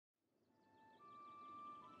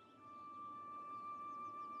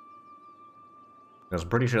Because I'm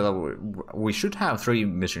pretty sure that we should have 3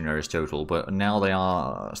 missionaries total, but now they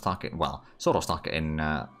are stuck in, well, sort of stuck in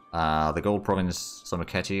the Gold Province,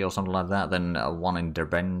 Sonoketi or something like that, then one in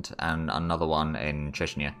Derbent and another one in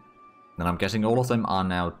Chechnya. And I'm guessing all of them are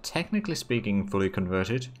now, technically speaking, fully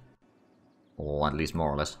converted. Or at least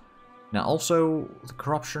more or less. Now also, the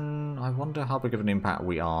corruption, I wonder how big of an impact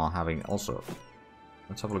we are having also.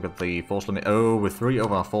 Let's have a look at the force limit. Oh, we're 3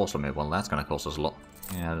 over our force limit. Well, that's going to cost us a lot.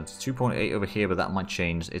 Yeah, it's 2.8 over here, but that might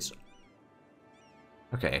change. It's...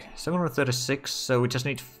 Okay, 736, so we just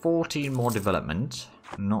need 14 more development.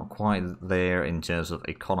 Not quite there in terms of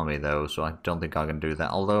economy, though, so I don't think I can do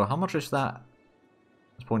that. Although, how much is that?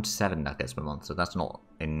 It's 0.7 ducats per month, so that's not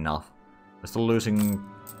enough. We're still losing,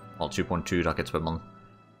 well, 2.2 ducats per month.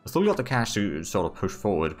 We've still got the cash to sort of push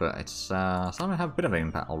forward, but it's starting to have a bit of an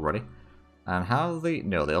impact already. And how the...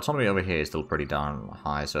 No, the autonomy over here is still pretty darn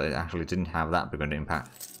high, so it actually didn't have that big an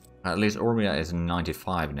impact. At least Ormia is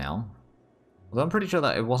 95 now. Although I'm pretty sure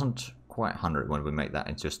that it wasn't quite 100 when we made that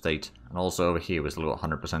into a state. And also over here we still got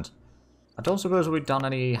 100%. I don't suppose we've done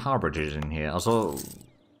any harborages in here. Also,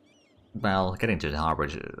 well, getting to the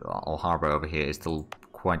harborage or harbor over here is still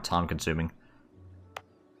quite time consuming.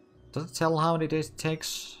 Does it tell how many days it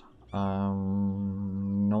takes?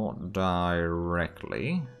 Not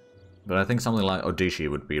directly. But I think something like Odishi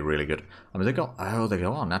would be really good. I mean, they got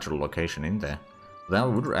a natural location in there. That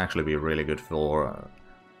would actually be really good for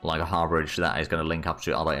like a harborage that is going to link up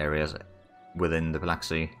to other areas within the Black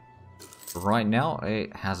Sea. Right now,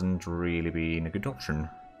 it hasn't really been a good option.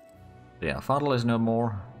 Yeah, Fadl is no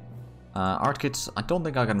more. Art kits, I don't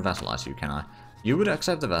think I can vassalize you, can I? You would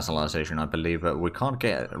accept the vassalization, I believe, but we can't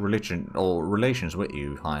get religion or relations with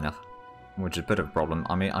you high enough. Which is a bit of a problem.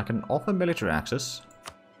 I mean, I can offer military access.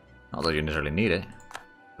 Not that you necessarily need it.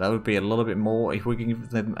 That would be a little bit more. If we can give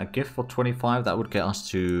them a gift for 25, that would get us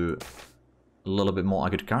to a little bit more. I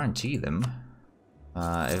could guarantee them.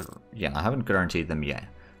 Yeah, I haven't guaranteed them yet.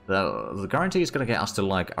 The guarantee is going to get us to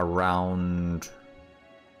like around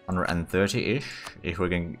 130-ish. If we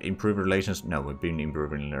can improve relations. No, we've been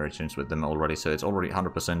improving relations with them already, so it's already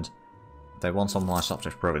 100%. They want some of my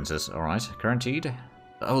subject provinces. Alright, guaranteed.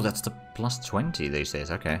 Oh, that's the plus 20 these days.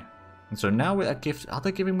 Okay. So now with a gift, are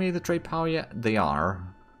they giving me the trade power yet? They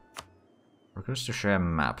are. Request to share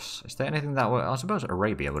maps. Is there anything that way? I suppose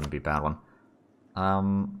Arabia wouldn't be a bad one.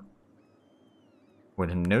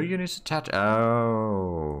 With no units attached.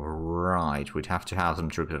 Oh, right. We'd have to have some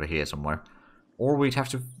troops over here somewhere. Or we'd have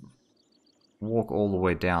to walk all the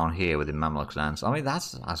way down here with the Mamluk lands. I mean,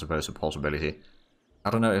 that's, I suppose, a possibility. I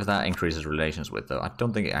don't know if that increases relations with, though. I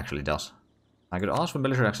don't think it actually does. I could ask for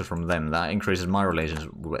military access from them. That increases my relations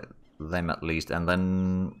with them at least, and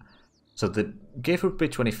then so the gift would be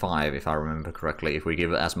 25 if I remember correctly, if we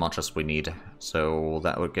give as much as we need. So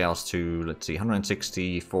that would get us to, let's see,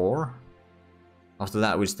 164. After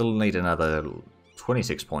that we still need another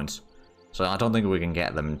 26 points, so I don't think we can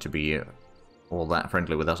get them to be all that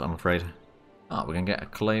friendly with us, I'm afraid. We can get a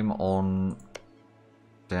claim on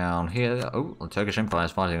down here. Oh, the Turkish Empire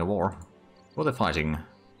is fighting a war. What are they fighting?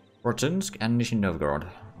 Rotynsk and Nizhny Novgorod.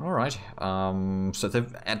 Alright, so they're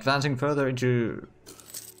advancing further into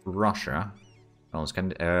Russia. Oh,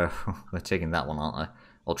 they're taking that one, aren't they?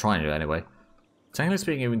 Or trying to, anyway. Technically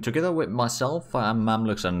speaking, together with myself,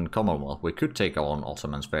 Mamluks and Commonwealth, we could take on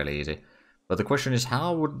Ottomans fairly easy. But the question is,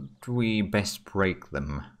 how would we best break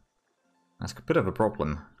them? That's a bit of a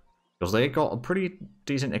problem. Because they got a pretty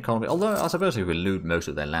decent economy. Although, I suppose if we loot most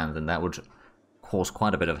of their land, then that would cause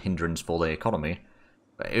quite a bit of hindrance for the economy.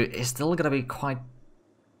 It's still going to be quite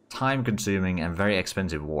time-consuming and very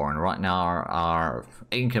expensive war, and right now our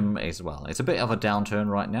income is, well, it's a bit of a downturn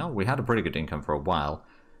right now. We had a pretty good income for a while.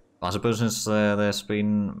 I suppose since there's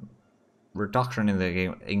been reduction in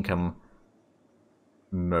the income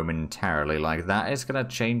momentarily like that, it's going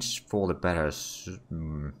to change for the better,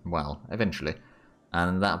 well, eventually.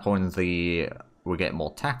 And at that point, we get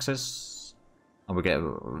more taxes. And we get,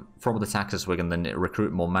 from the taxes, we can then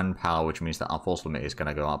recruit more manpower, which means that our force limit is going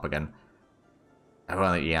to go up again.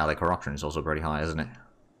 Well, yeah, the corruption is also pretty high, isn't it?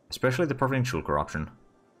 Especially the provincial corruption.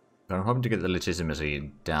 So I'm hoping to get the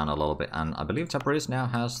legitimacy down a little bit. And I believe Tabriz now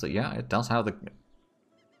has the, yeah, it does have the...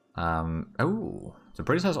 oh,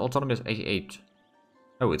 Tabriz has autonomy as 88.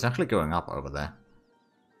 Oh, it's actually going up over there.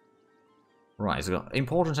 Right, it's got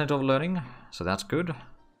important center of learning, so that's good.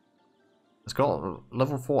 It's got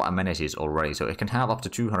level 4 amenities already, so it can have up to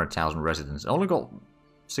 200,000 residents. It only got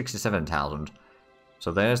 67,000.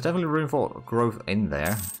 So there's definitely room for growth in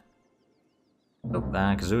there. Oh,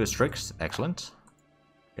 and Kazoo is strict. Excellent.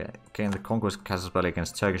 Okay, getting the conquest Casus Belli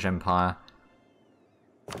against Turkish Empire.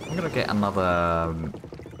 I'm gonna get another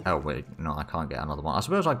Oh, wait, no, I can't get another one. I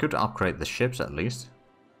suppose I could upgrade the ships at least.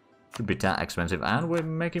 Should be that expensive, and we're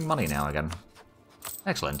making money now again.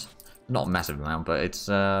 Excellent. Not a massive amount, but it's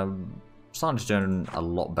starting to turn a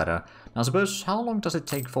lot better. Now, I suppose, how long does it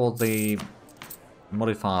take for the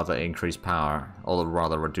modifier that increase power, or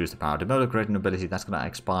rather reduce the power? Demote great nobility, that's going to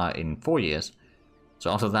expire in 4 years.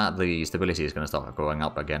 So after that, the stability is going to start going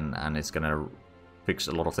up again, and it's going to fix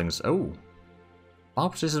a lot of things. Oh,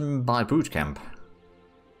 baptism by boot camp.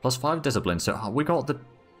 Plus 5 discipline, so we got the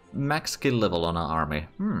max skill level on our army.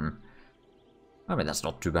 I mean, that's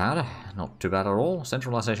not too bad. Not too bad at all.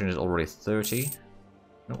 Centralization is already 30.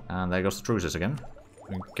 Oh, and there goes the truces again.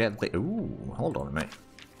 We get the... Ooh, hold on a minute.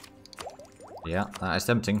 Yeah, that is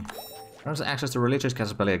tempting. Grants access to religious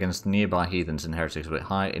Casabelli against nearby heathens and heretics with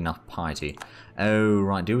high enough piety. Oh,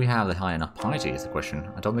 right. Do we have the high enough piety is the question.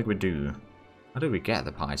 I don't think we do. How do we get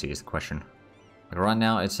the piety is the question. Like right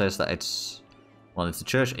now it says that it's... Well, it's the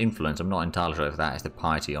church influence. I'm not entirely sure if that is the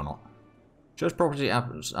piety or not. Church property up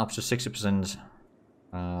to 60%.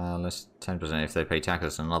 Less 10% if they pay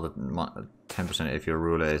taxes, and another 10% if your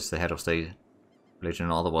ruler is the head of state,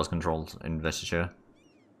 religion, or otherwise controlled investiture.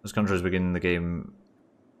 Most countries begin the game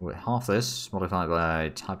with half this, modified by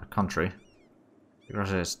type of country.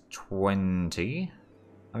 Because it's 20.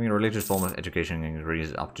 Having a religious form of education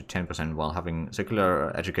increases up to 10%, while having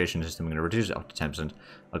secular education system can reduce it up to 10%.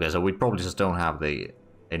 Okay, so we probably just don't have the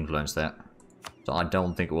influence there. So I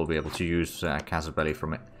don't think we'll be able to use Casabelli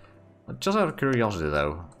from it. Just out of curiosity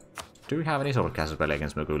though, do we have any sort of Casabelli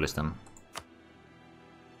against Mogulistan?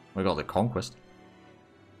 We got the Conquest.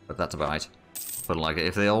 But that's about it. But like,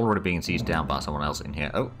 if they're already being sieged down by someone else in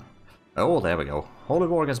here... Oh, there we go. Holy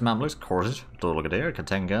War against Mamluks, Korsid, Dologadir,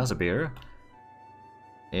 Katenga, Zabir.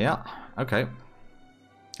 Yeah, okay.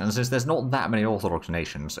 And since there's not that many Orthodox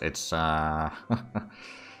nations, it's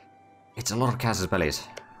it's a lot of Casabellis.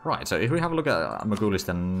 Right, so if we have a look at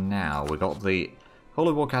Mogulistan now, we got the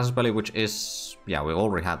Holy War Casabelli, which is... Yeah, we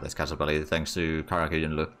already had this Casabelli thanks to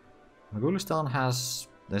Karakuyanlu. Mogulistan has...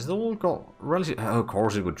 They've all got relative... Oh,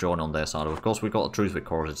 Korsid would join on their side. Of course, we've got a truce with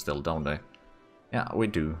Korsid still, don't we? Yeah, we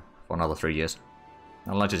do. For another 3 years.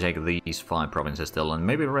 I'd like to take these 5 provinces still, and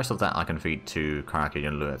maybe the rest of that I can feed to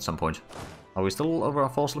Karakuyanlu at some point. Are we still over our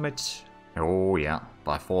force limit? Oh yeah,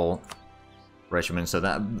 by 4 regiments, so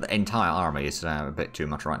that entire army is a bit too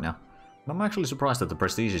much right now. And I'm actually surprised that the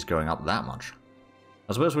prestige is going up that much.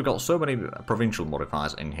 I suppose we've got so many provincial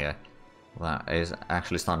modifiers in here that is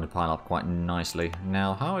actually starting to pile up quite nicely.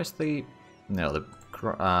 Now, how is the... No, the...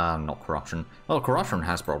 not corruption. Well, corruption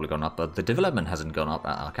has probably gone up, but the development hasn't gone up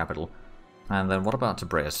at our capital. And then what about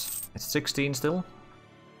Tiberias? It's 16 still.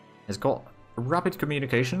 It's got rapid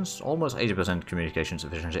communications, almost 80% communications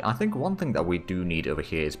efficiency. I think one thing that we do need over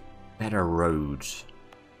here is better roads.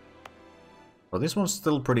 Well, this one's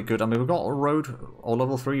still pretty good. I mean, we've got a road, or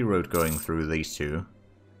level 3 road going through these two.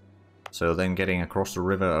 So then getting across the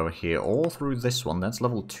river over here, all through this one, that's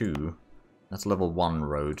level 2. That's level 1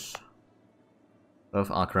 roads.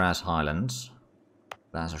 Both are grass highlands.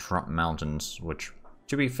 That's a shrub mountains, which,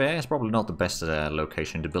 to be fair, is probably not the best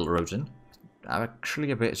location to build roads in. I'm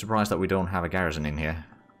actually a bit surprised that we don't have a garrison in here.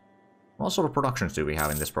 What sort of productions do we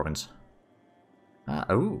have in this province?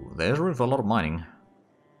 Oh, there's room for a lot of mining.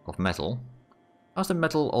 Of metal. How's the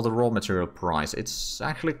metal or the raw material price? It's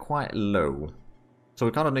actually quite low. So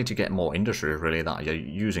we kind of need to get more industry, really, that are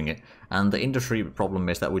using it. And the industry problem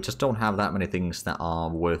is that we just don't have that many things that are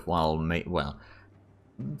worthwhile well,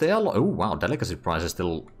 they are... Oh, wow, delicacy price is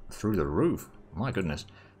still through the roof. My goodness.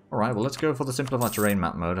 Alright, well, let's go for the simplified terrain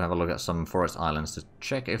map mode, have a look at some forest islands to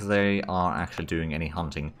check if they are actually doing any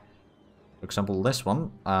hunting. For example, this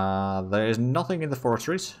one, there is nothing in the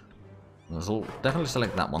forestries. So definitely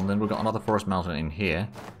select that one. Then we've got another forest mountain in here.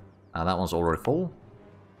 That one's already full.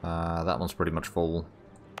 That one's pretty much full.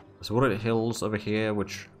 There's wooded hills over here,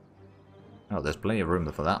 which... Oh, there's plenty of room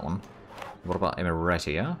for that one. What about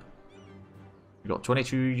Emiratia? We've got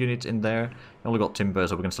 22 units in there. We only got timber,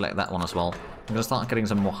 so we can select that one as well. I'm going to start getting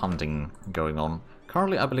some more hunting going on.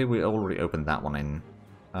 Currently, I believe we already opened that one in.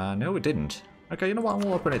 No, we didn't. Okay, you know what?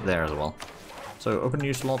 We'll open it there as well. So, open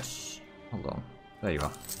new slots. Hold on. There you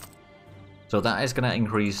are. So that is going to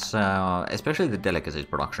increase, especially the delicacies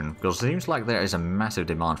production, because it seems like there is a massive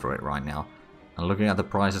demand for it right now. And looking at the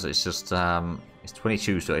prices, it's just, it's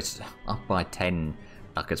 22, so it's up by 10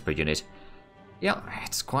 ducats per unit. Yeah,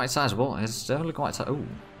 it's quite sizable. It's definitely quite sizable.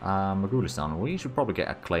 Oh, Mogulistan, we should probably get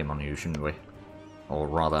a claim on you, shouldn't we? Or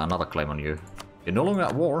rather, another claim on you. You're no longer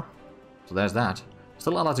at war, so there's that.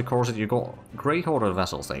 Still allied to Corset, you got Great Order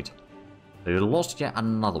Vassal State. So you lost yet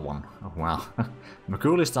another one. Oh, wow.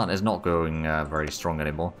 Mogulistan is not going very strong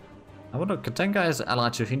anymore. I wonder, Katenga is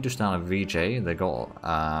allied to Hindustan and VJ. They got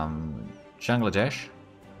Bangladesh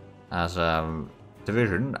as a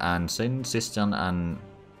division, and Sindh, Sistan, and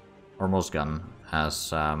Hormozgan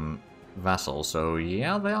as vassals. So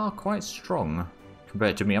yeah, they are quite strong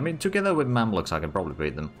compared to me. I mean, together with Mamluks, I can probably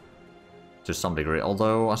beat them to some degree.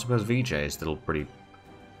 Although I suppose VJ is still pretty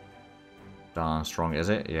darn strong, is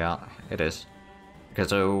it? Yeah, it is. Okay,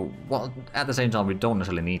 so well, at the same time, we don't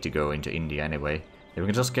necessarily need to go into India anyway. If we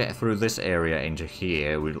can just get through this area into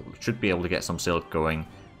here, we should be able to get some silk going,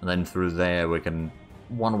 and then through there we can,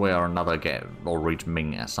 one way or another, get or reach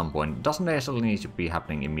Ming at some point. It doesn't necessarily need to be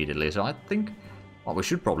happening immediately, so I think what we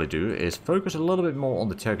should probably do is focus a little bit more on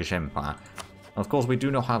the Turkish Empire. Of course, we do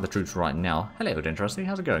not have the troops right now. Hello, interesting.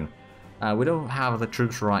 How's it going? We don't have the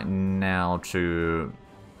troops right now to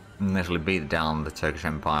necessarily beat down the Turkish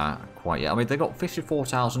Empire quite yet. I mean, they got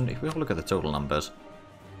 54,000. If we have a look at the total numbers.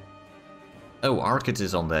 Oh, Arkids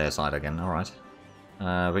is on their side again, alright.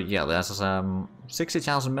 But yeah, there's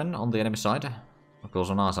 60,000 men on the enemy side. Of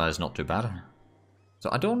course, on our side, it's not too bad.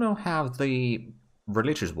 So I don't know how the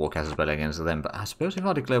religious war casts a spell against them, but I suppose if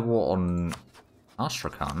I declare war on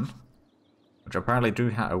Astrakhan, which apparently do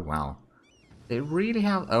have... Oh, wow. They really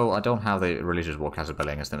have... Oh, I don't have the religious war cast a spell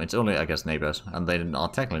against them. It's only against neighbors, and they are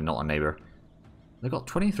technically not a neighbor. They've got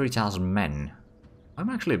 23,000 men.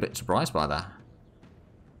 I'm actually a bit surprised by that.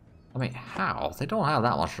 I mean, how? They don't have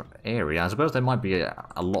that much area. I suppose there might be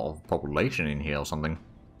a lot of population in here or something.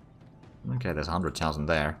 Okay, there's 100,000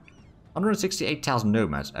 there. 168,000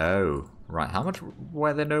 nomads. Oh, right. How much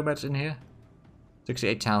were there nomads in here?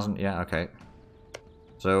 68,000. Yeah, okay.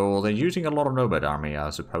 So they're using a lot of nomad army, I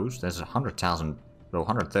suppose. There's 100,000, well,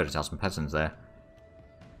 130,000 peasants there.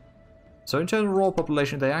 So in terms of raw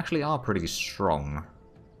population, they actually are pretty strong.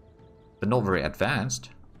 They're not very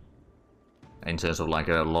advanced in terms of like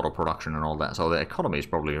a lot of production and all that, so the economy is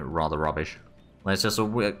probably rather rubbish. It's just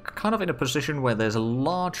we're kind of in a position where there's a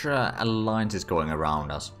larger alliances going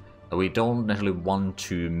around us that we don't necessarily want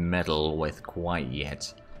to meddle with quite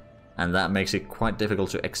yet, and that makes it quite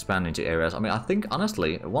difficult to expand into areas. I mean, I think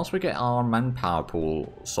honestly, once we get our manpower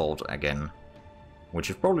pool solved again,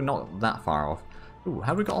 which is probably not that far off. Ooh,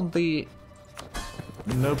 have we got on the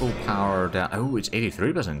noble power down? Oh, it's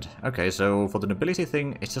 83%. Okay, so for the nobility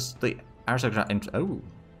thing, it's just the aristocrat. Oh,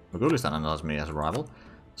 Mogolistan allows me as a rival.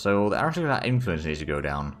 So the aristocrat influence needs to go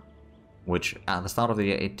down, which at the start of the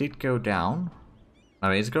year it did go down. I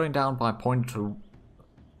mean, it's going down by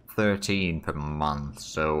 0.13 per month.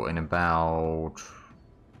 So in about,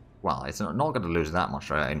 well, it's not going to lose that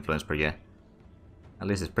much influence per year. At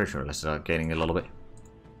least it's pretty sure it's gaining a little bit.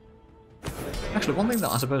 Actually, one thing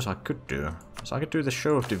that I suppose I could do is I could do the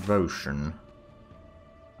show of devotion.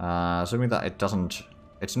 Assuming that it doesn't...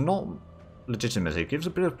 It's not legitimacy. It gives a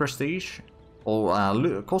bit of prestige. Or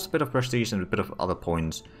costs a bit of prestige and a bit of other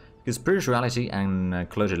points. It gives spirituality and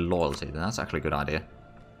clergy loyalty. That's actually a good idea.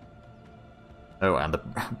 Oh, and the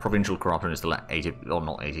provincial corruption is still at 80... Or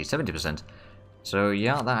not 80, 70%. So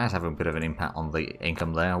yeah, that has having a bit of an impact on the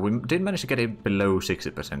income there. We did manage to get it below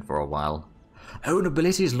 60% for a while. Oh,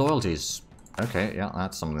 nobility's loyalties. Okay, yeah,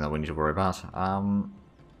 that's something that we need to worry about.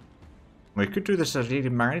 We could do this as a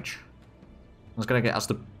marriage. That's going to get us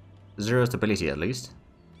the 0 stability at least.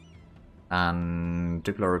 And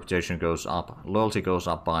diplomatic reputation goes up. Loyalty goes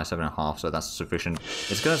up by 7.5, so that's sufficient.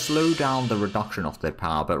 It's going to slow down the reduction of their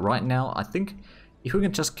power, but right now, I think if we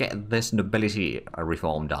can just get this nobility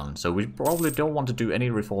reform done. So we probably don't want to do any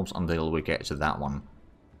reforms until we get to that one.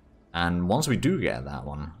 And once we do get that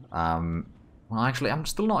one, well, actually, I'm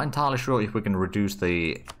still not entirely sure if we can reduce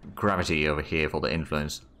the gravity over here for the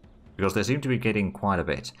influence. Because they seem to be getting quite a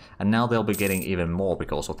bit. And now they'll be getting even more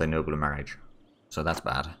because of their noble marriage. So that's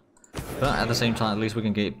bad. But at the same time, at least we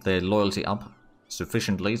can get their loyalty up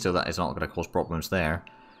sufficiently so that it's not going to cause problems there.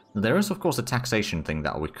 There is, of course, the taxation thing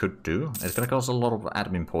that we could do. It's going to cost a lot of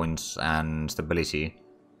admin points and stability.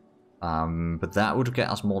 But that would get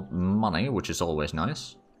us more money, which is always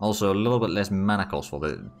nice. Also, a little bit less mana cost for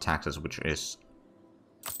the taxes, which is...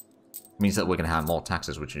 means that we can have more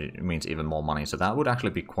taxes, which means even more money. So that would actually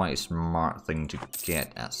be quite a smart thing to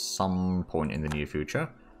get at some point in the near future.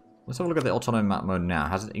 Let's have a look at the autonomy map mode now.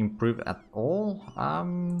 Has it improved at all?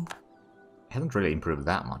 It hasn't really improved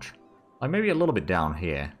that much. Like maybe a little bit down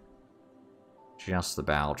here. Just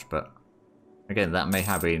about, but... again, that may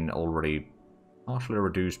have been already partially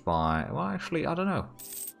reduced by... well, actually, I don't know.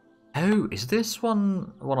 Oh, is this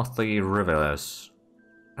one of the rivers?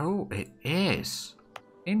 Oh, it is.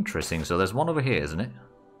 Interesting. So there's one over here, isn't it?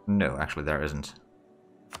 No, actually there isn't.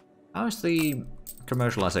 How is the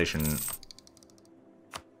commercialization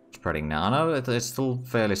spreading now. I know it's still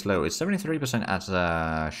fairly slow. It's 73% at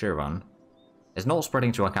Shirvan. It's not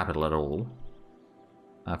spreading to our capital at all.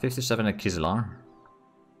 57 at Kizlar.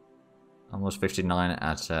 Almost 59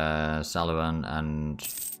 at Saluan and...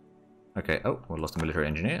 Okay, oh, we lost a military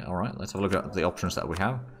engineer. Alright, let's have a look at the options that we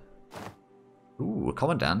have. Ooh, a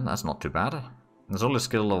commandant, that's not too bad. There's only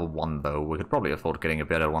skill level 1 though, we could probably afford getting a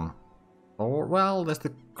better one. Or, well, there's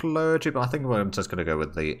the clergy, but I think we're just going to go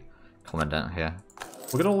with the commandant here.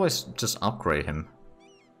 We can always just upgrade him.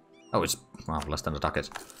 Oh, it's well, less than a ducat.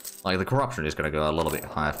 Like, the corruption is going to go a little bit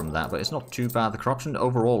higher from that, but it's not too bad. The corruption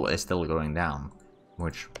overall is still going down,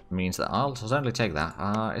 which means that I'll certainly take that.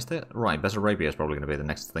 Is there... Right, Bessarabia is probably going to be the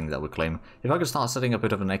next thing that we claim. If I could start setting a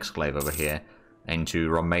bit of an exclave over here, into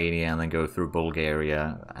Romania, and then go through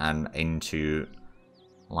Bulgaria, and into,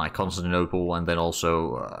 like, Constantinople, and then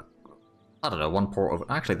also... I don't know, one port of...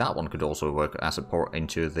 Actually, that one could also work as a port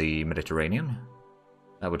into the Mediterranean.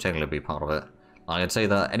 That would technically be part of it. I'd say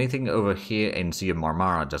that anything over here in Sea of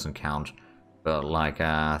Marmara doesn't count, but like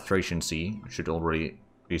Thracian Sea should already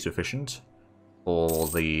be sufficient for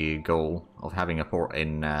the goal of having a port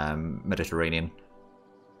in Mediterranean.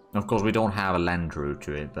 Of course, we don't have a land route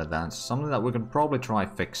to it, but that's something that we can probably try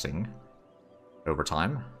fixing over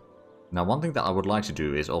time. Now, one thing that I would like to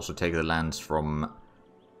do is also take the lands from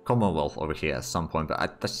Commonwealth over here at some point, but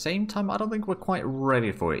at the same time, I don't think we're quite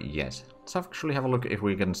ready for it yet. Let's actually have a look if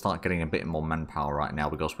we can start getting a bit more manpower right now,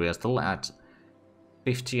 because we are still at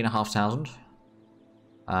 50,500.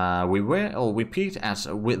 We peaked at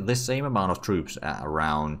with this same amount of troops at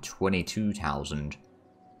around 22,000,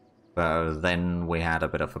 but then we had a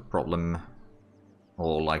bit of a problem,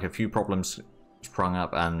 or like a few problems sprung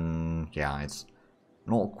up, and yeah, it's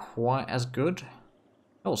not quite as good.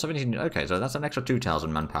 Oh, 17, okay, so that's an extra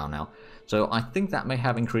 2,000 manpower now. So I think that may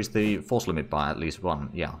have increased the force limit by at least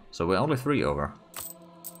 1, yeah. So we're only 3 over.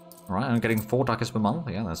 Alright, I'm getting 4 ducats per month,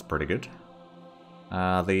 yeah, that's pretty good.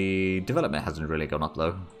 The development hasn't really gone up,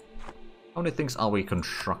 though. How many things are we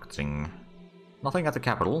constructing? Nothing at the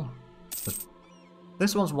capital.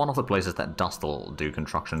 This one's one of the places that does still do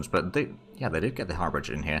constructions, but they did get the harbour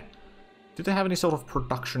in here. Do they have any sort of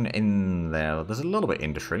production in there? There's a little bit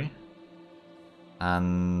industry.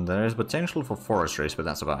 And there is potential for forestries, but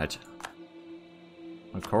that's about it.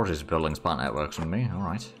 Of course, it's building smart networks on me.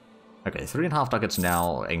 Alright. Okay, 3.5 ducats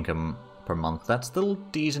now income per month. That's still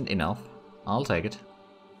decent enough. I'll take it.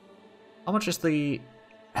 How much is the...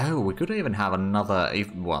 Oh, we could even have another...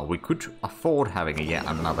 Well, we could afford having yet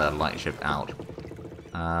another lightship out.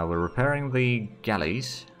 We're repairing the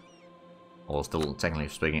galleys. Or still, technically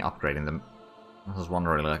speaking, upgrading them. I was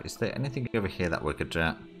wondering, like, is there anything over here that we could...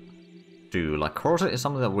 do. Like, Corsa is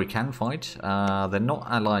something that we can fight. They're not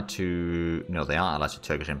allied to... No, they are allied to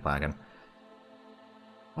Turkish Empire again.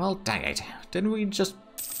 Well, dang it. Didn't we just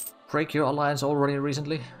break your alliance already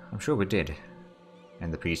recently? I'm sure we did. In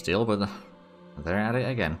the peace deal, but they're at it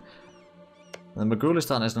again. The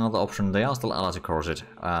Magulistan is another option. They are still allied to Corset.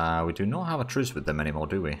 We do not have a truce with them anymore,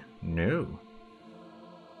 do we? No.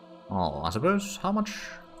 Oh, I suppose. How much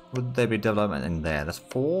would there be development in there? That's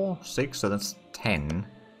 4, 6, so that's 10.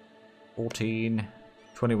 14,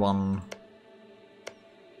 21.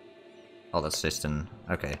 Oh, that's Sistan.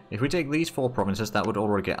 Okay. If we take these 4 provinces, that would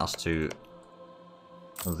already get us to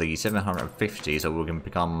the 750, so we can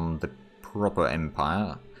become the proper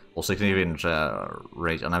empire, or significant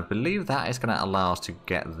rate. And I believe that is going to allow us to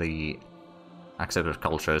get the accepted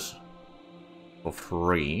cultures for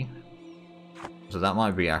free. So that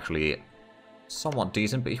might be actually somewhat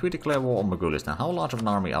decent. But if we declare war on Magulistan, how large of an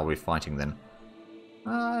army are we fighting then?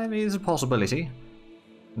 I mean, it's a possibility.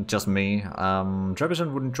 Just me.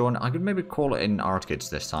 Trebizond wouldn't join. I could maybe call it in Artkids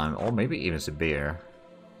this time, or maybe even Sibir.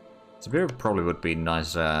 Sibir probably would be a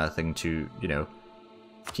nice thing to, you know,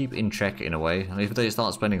 keep in check in a way. If they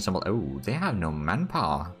start spending some... Oh, they have no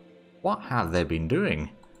manpower. What have they been doing?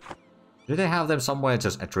 Do they have them somewhere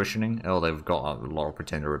just attritioning? Oh, they've got a lot of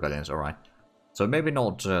pretender rebellions, alright. So maybe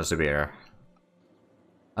not Sibir.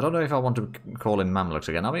 I don't know if I want to call in Mamluks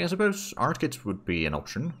again. I mean, I suppose Artkids would be an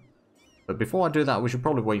option. But before I do that, we should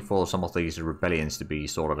probably wait for some of these rebellions to be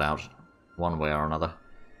sorted out, one way or another.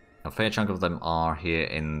 A fair chunk of them are here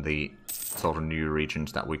in the sort of new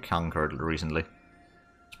regions that we conquered recently.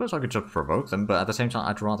 I suppose I could just provoke them, but at the same time,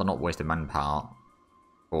 I'd rather not waste the manpower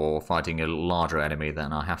for fighting a larger enemy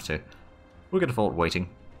than I have to. We could afford waiting.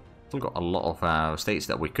 Still got a lot of states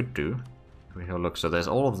that we could do. We have a look. So there's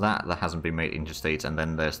all of that that hasn't been made into states, and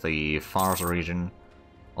then there's the Fars region,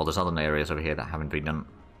 or there's other areas over here that haven't been done.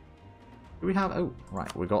 Do we have... Oh,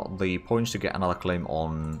 right. We got the points to get another claim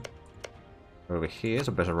on over here,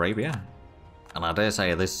 so Bessarabia. And I dare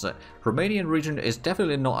say this Romanian region is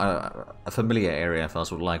definitely not a familiar area for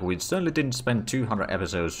us. Like, we certainly didn't spend 200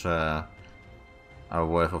 episodes worth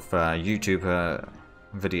of YouTube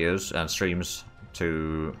videos and streams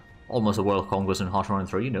to almost a world conquest in Heartland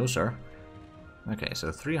 3, no sir. Okay, so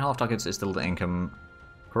 3.5 ducats is still the income.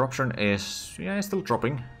 Corruption is, yeah, it's still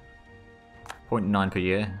dropping. 0.9 per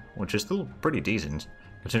year, which is still pretty decent,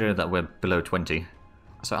 considering that we're below 20.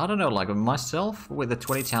 So I don't know, like myself with the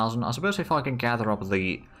 20,000, I suppose if I can gather up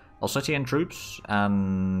the Ossetian troops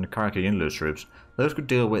and Karakayunlu's troops, those could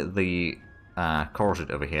deal with the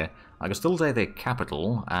Corset over here. I could still take their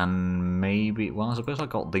capital, and maybe, well, I suppose I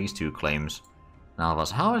got these two claims. Now,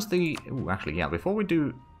 how is the, ooh, actually, yeah, before we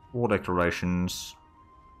do war declarations,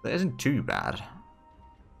 that isn't too bad.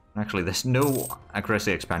 Actually, there's no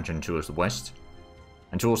aggressive expansion towards the west.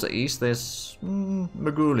 And towards the east, there's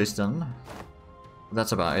Magulistan.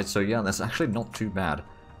 That's about it. So yeah, that's actually not too bad.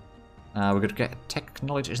 We could get tech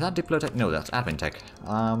knowledge. Is that diplotech? No, that's admin tech.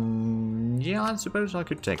 Yeah, I suppose I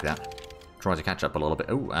could take that. Try to catch up a little bit.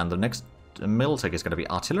 Oh, and the next mill tech is going to be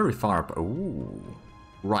artillery fire. Oh,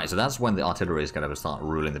 right. So that's when the artillery is going to start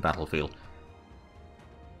ruling the battlefield.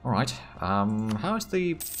 All right. How is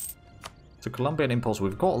the Colombian impulse?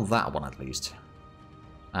 We've got that one at least.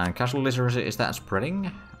 And casual literacy, is that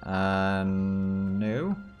spreading?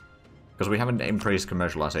 No. Because we haven't increased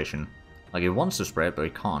commercialization. Like, it wants to spread, but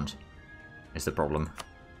it can't. Is the problem.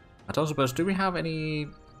 I don't suppose, do we have any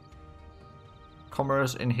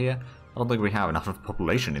commerce in here? I don't think we have enough of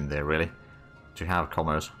population in there, really, to have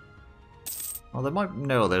commerce. Well, there might...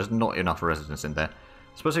 No, there's not enough residents in there.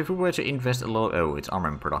 I suppose if we were to invest a lot... Oh, it's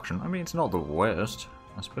armament production. I mean, it's not the worst.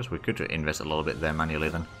 I suppose we could invest a little bit there manually,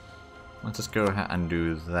 then. Let's just go ahead and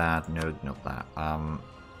do that. No, not that.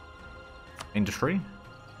 Industry.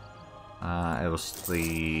 It was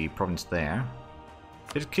the province there.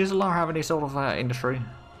 Did Kizlar have any sort of industry?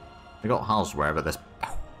 We got houseware, but there's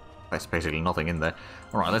basically nothing in there.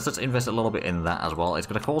 Alright, let's just invest a little bit in that as well. It's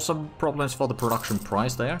going to cause some problems for the production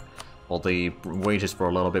price there. Or the wages for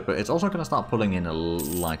a little bit, but it's also going to start pulling in a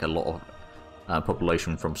lot of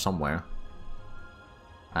population from somewhere.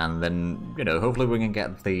 And then, you know, hopefully we can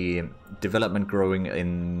get the development growing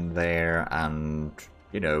in there, and,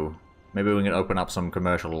 you know, maybe we can open up some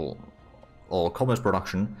commercial or commerce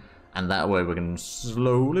production, and that way we can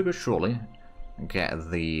slowly but surely get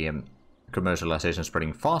the commercialization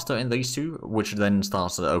spreading faster in these two, which then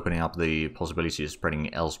starts opening up the possibility of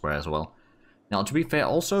spreading elsewhere as well. Now, to be fair,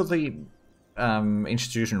 also the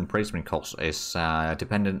institution placement cost is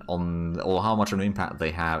dependent on, or how much of an impact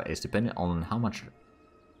they have is dependent on how much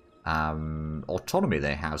autonomy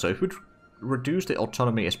they have. So if we reduce the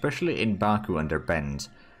autonomy, especially in Baku and Derbent,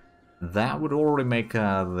 that would already make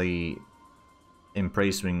the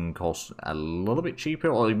imprison cost a little bit cheaper,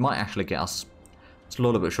 or it might actually get us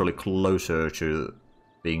slowly but surely closer to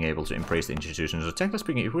being able to embrace the institutions. So technically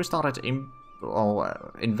speaking, if we started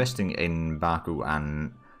investing in Baku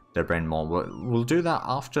and Derbent more, we'll do that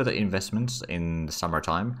after the investments in the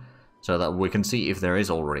summertime, so that we can see if there is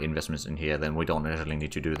already investments in here. Then we don't necessarily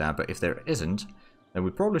need to do that, but if there isn't, then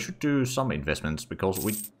we probably should do some investments, because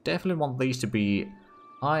we definitely want these to be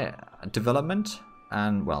high development,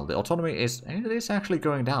 and, well, the autonomy is actually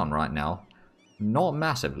going down right now. Not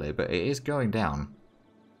massively, but it is going down.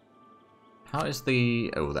 How is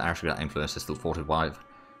the... Oh, the aristocrat influence is still 45.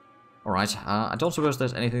 Alright, I don't suppose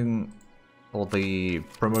there's anything for the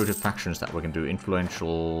promoted factions that we can do.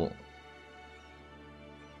 Influential...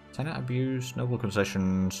 Tenant abuse, noble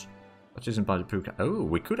concessions, participant by the Puka. Oh,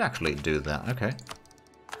 we could actually do that. Okay.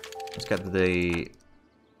 Let's get the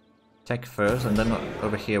tech first, and then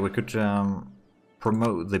over here we could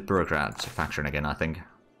promote the bureaucrat faction again, I think.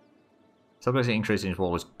 Stability increase in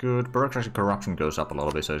wall is good. Bureaucratic corruption goes up a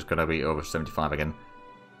little bit, so it's gonna be over 75 again.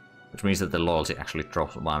 Which means that the loyalty actually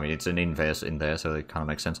drops. Well, I mean, it's an inverse in there, so it kind of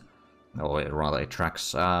makes sense. Or rather, it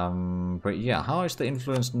tracks. But yeah, how is the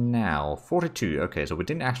influence now? 42. Okay, so we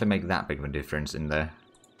didn't actually make that big of a difference in there.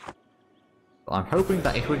 I'm hoping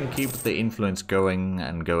that if we can keep the influence going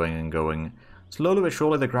and going and going, slowly but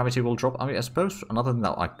surely the gravity will drop. I mean, I suppose another thing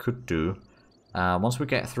that I could do, once we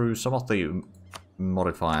get through some of the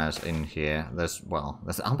modifiers in here, there's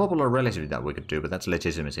unpopular relative that we could do, but that's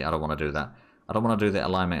legitimacy. I don't want to do that. I don't want to do the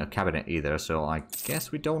alignment of cabinet either, so I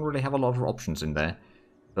guess we don't really have a lot of options in there.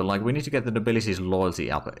 But, like, we need to get the nobility's loyalty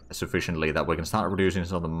up sufficiently that we can start reducing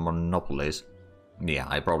some of the monopolies. Yeah,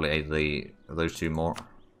 I probably ate those two more.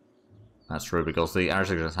 That's true, because the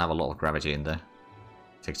aristocrats have a lot of gravity in there.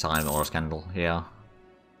 Take time or a scandal, yeah.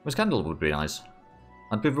 A scandal would be nice.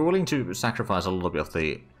 I'd be willing to sacrifice a little bit of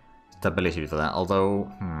the stability for that, although,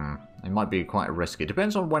 It might be quite risky.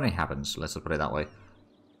 Depends on when it happens, let's just put it that way.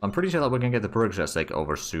 I'm pretty sure that we can get the Progress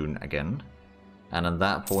takeover soon again. And at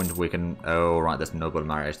that point we can... Oh, right, there's noble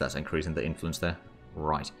marriage. That's increasing the influence there.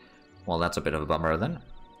 Right. Well, that's a bit of a bummer then.